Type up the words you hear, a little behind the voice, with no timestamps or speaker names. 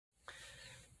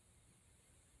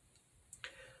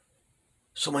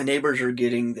So my neighbors are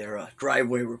getting their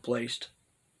driveway replaced.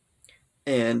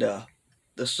 And the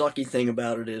sucky thing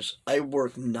about it is I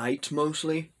work nights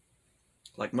mostly.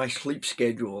 Like my sleep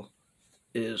schedule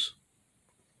is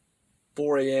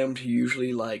 4 a.m. to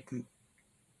usually like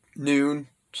noon,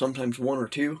 sometimes 1 or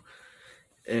 2.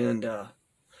 And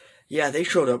yeah, they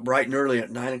showed up bright and early at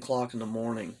 9 o'clock in the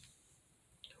morning.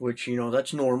 Which, you know,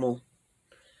 that's normal.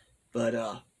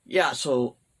 But yeah,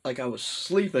 so like I was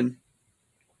sleeping.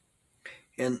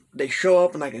 And they show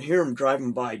up and I can hear them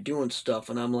driving by doing stuff.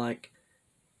 And I'm like,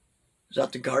 is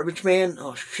that the garbage man?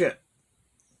 Oh shit.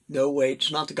 No, wait,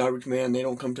 it's not the garbage man. They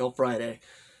don't come till Friday.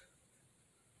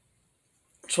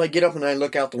 So I get up and I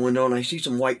look out the window and I see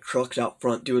some white trucks out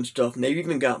front doing stuff. And they've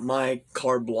even got my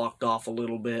car blocked off a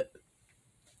little bit.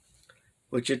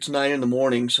 Which it's 9 in the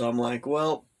morning. So I'm like,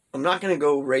 well, I'm not going to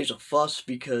go raise a fuss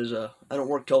because I don't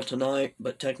work till tonight.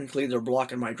 But technically they're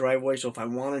blocking my driveway. So if I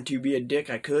wanted to be a dick,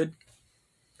 I could.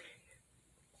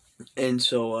 And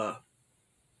so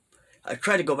I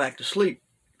try to go back to sleep.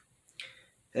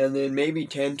 And then maybe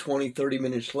 10, 20, 30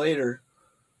 minutes later,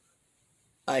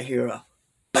 I hear a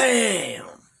BAM!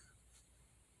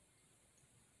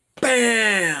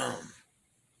 BAM!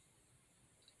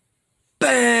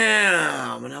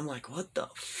 BAM! And I'm like, what the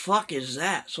fuck is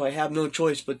that? So I have no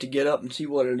choice but to get up and see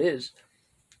what it is.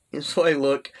 And so I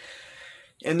look,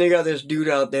 and they got this dude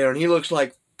out there, and he looks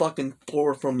like fucking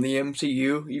Thor from the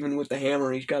MCU, even with the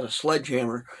hammer. He's got a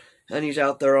sledgehammer, and he's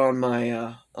out there on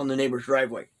my on the neighbor's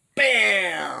driveway.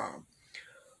 BAM!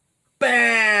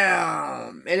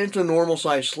 BAM! And it's a normal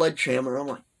sized sledgehammer. I'm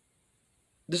like,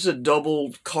 this is a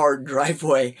double card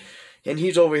driveway, and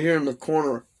he's over here in the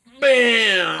corner.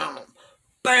 BAM!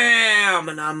 BAM!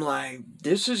 And I'm like,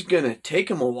 this is gonna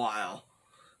take him a while.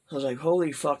 I was like,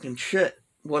 holy fucking shit.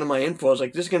 What am I in for? I was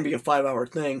like, this is gonna be a 5-hour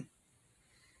thing.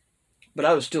 But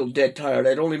I was still dead tired.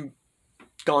 I'd only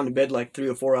gone to bed like 3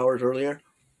 or 4 hours earlier.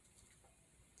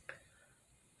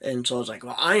 And so I was like,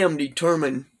 well, I am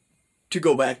determined to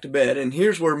go back to bed. And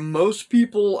here's where most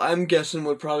people, I'm guessing,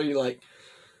 would probably like,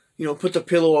 you know, put the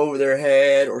pillow over their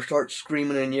head or start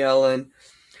screaming and yelling.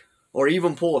 Or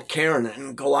even pull a Karen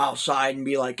and go outside and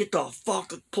be like, get the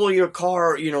fuck, pull your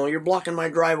car, you know, you're blocking my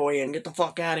driveway and get the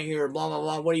fuck out of here, blah, blah,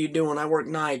 blah. What are you doing? I work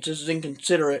nights. This is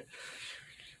inconsiderate.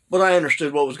 But I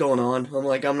understood what was going on. I'm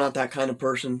like, I'm not that kind of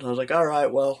person. I was like, all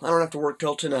right, well, I don't have to work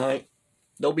till tonight.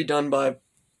 They'll be done by,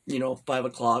 you know, 5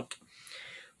 o'clock.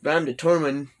 But I'm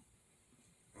determined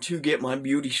to get my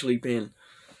beauty sleep in.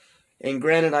 And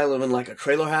granted, I live in like a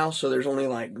trailer house, so there's only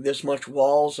like this much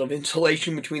walls of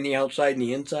insulation between the outside and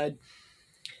the inside.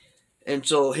 And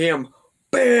so him,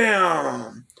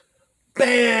 BAM!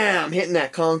 BAM! Hitting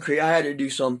that concrete, I had to do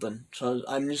something. So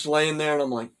I'm just laying there and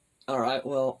I'm like, all right,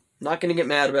 well, not going to get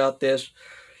mad about this,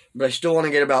 but I still want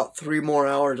to get about 3 more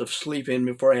hours of sleep in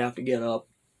before I have to get up.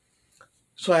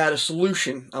 So I had a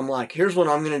solution. I'm like, here's what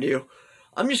I'm going to do.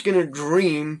 I'm just going to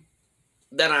dream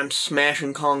that I'm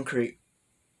smashing concrete.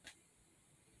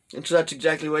 And so that's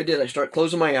exactly what I did. I start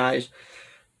closing my eyes,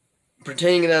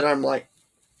 pretending that I'm like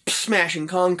smashing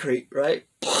concrete, right?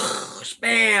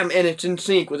 Spam! And it's in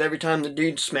sync with every time the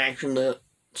dude's smashing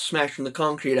the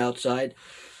concrete outside.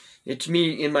 It's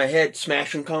me in my head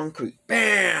smashing concrete.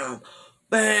 BAM!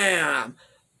 BAM!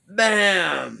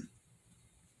 BAM!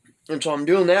 And so I'm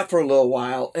doing that for a little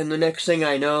while, and the next thing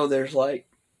I know, there's like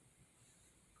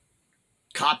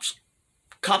cops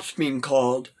being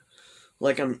called.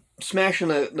 Like I'm smashing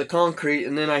the concrete,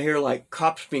 and then I hear like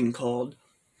cops being called.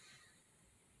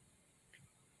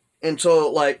 And so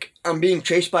like I'm being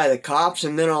chased by the cops,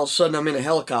 and then all of a sudden I'm in a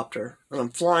helicopter. And I'm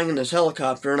flying in this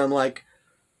helicopter, and I'm like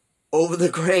over the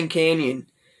Grand Canyon.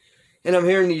 And I'm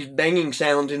hearing these banging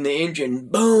sounds in the engine.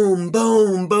 Boom,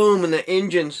 boom, boom. And the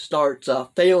engine starts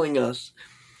failing us.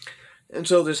 And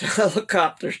so this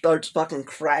helicopter starts fucking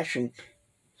crashing.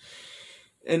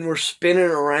 And we're spinning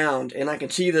around. And I can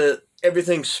see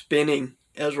everything spinning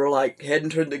as we're like heading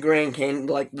toward the Grand Canyon.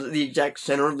 Like the exact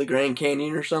center of the Grand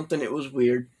Canyon or something. It was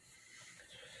weird.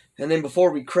 And then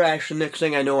before we crash, the next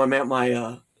thing I know, I'm at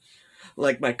my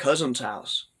my cousin's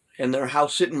house. And they're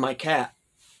house sitting my cat.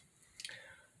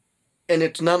 And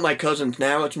it's not my cousin's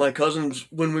now, it's my cousin's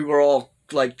when we were all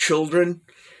like children.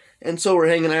 And so we're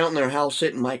hanging out in their house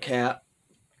sitting my cat.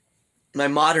 My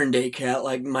modern day cat,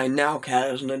 like my now cat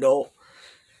as an adult.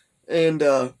 And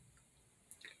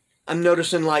I'm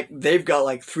noticing like they've got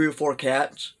like 3 or 4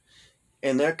 cats.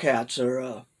 And their cats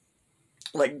are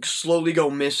like slowly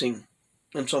go missing.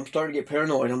 And so I'm starting to get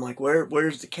paranoid. I'm like,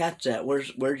 where's the cats at?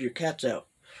 Where's your cats at?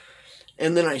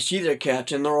 And then I see their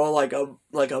cats, and they're all like a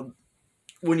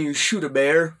when you shoot a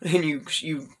bear and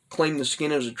you claim the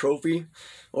skin as a trophy,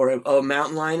 or a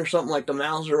mountain lion or something. Like the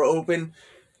mouths are open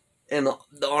and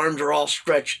the arms are all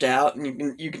stretched out,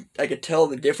 and I could tell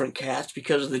the different cats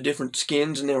because of the different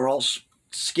skins, and they were all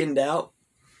skinned out.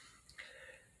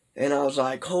 And I was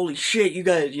like, holy shit, you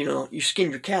guys, you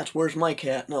skinned your cats. Where's my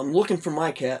cat? And I'm looking for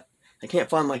my cat. I can't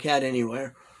find my cat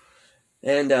anywhere.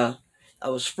 And I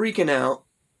was freaking out.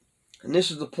 And this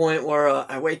is the point where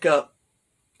I wake up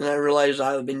and I realize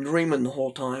I've been dreaming the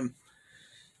whole time.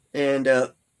 And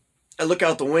I look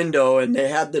out the window and they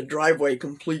had the driveway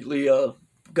completely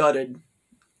gutted.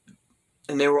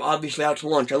 And they were obviously out to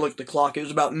lunch. I looked at the clock. It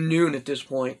was about noon at this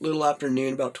point. Little after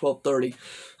noon, about 12:30.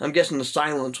 I'm guessing the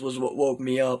silence was what woke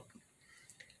me up.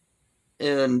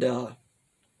 And,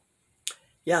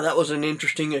 yeah, that was an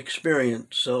interesting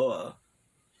experience. So,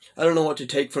 I don't know what to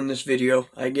take from this video.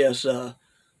 I guess,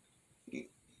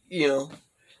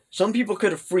 some people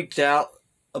could have freaked out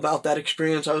about that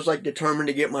experience. I was, like, determined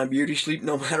to get my beauty sleep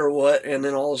no matter what. And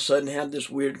then all of a sudden had this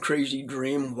weird, crazy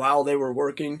dream while they were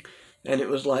working. And it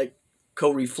was, like,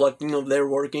 co-reflecting of their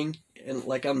working. And,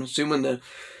 like, I'm assuming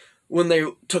when they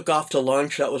took off to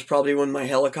lunch, that was probably when my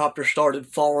helicopter started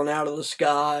falling out of the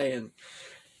sky. And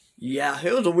yeah,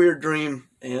 it was a weird dream.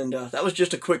 And that was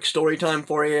just a quick story time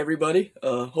for you, everybody.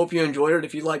 Hope you enjoyed it.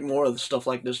 If you'd like more of the stuff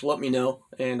like this, let me know,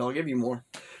 and I'll give you more.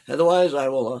 Otherwise,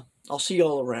 I'll see you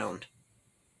all around.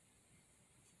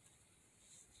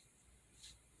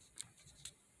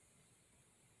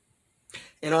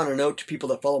 And on a note to people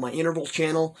that follow my interval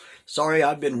channel, sorry,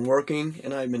 I've been working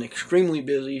and I've been extremely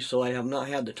busy, so I have not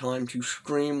had the time to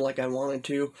stream like I wanted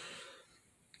to.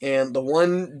 And the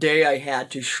one day I had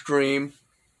to stream,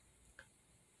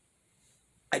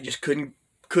 I just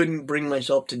couldn't bring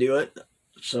myself to do it.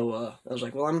 So I was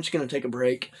like, well, I'm just going to take a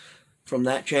break from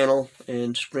that channel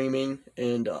and streaming,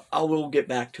 and I will get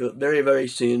back to it very, very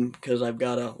soon because I've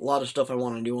got a lot of stuff I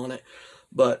want to do on it.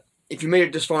 But if you made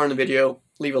it this far in the video,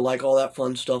 leave a like, all that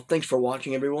fun stuff. Thanks for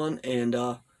watching, everyone. And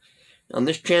on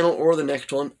this channel or the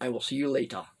next one, I will see you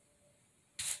later.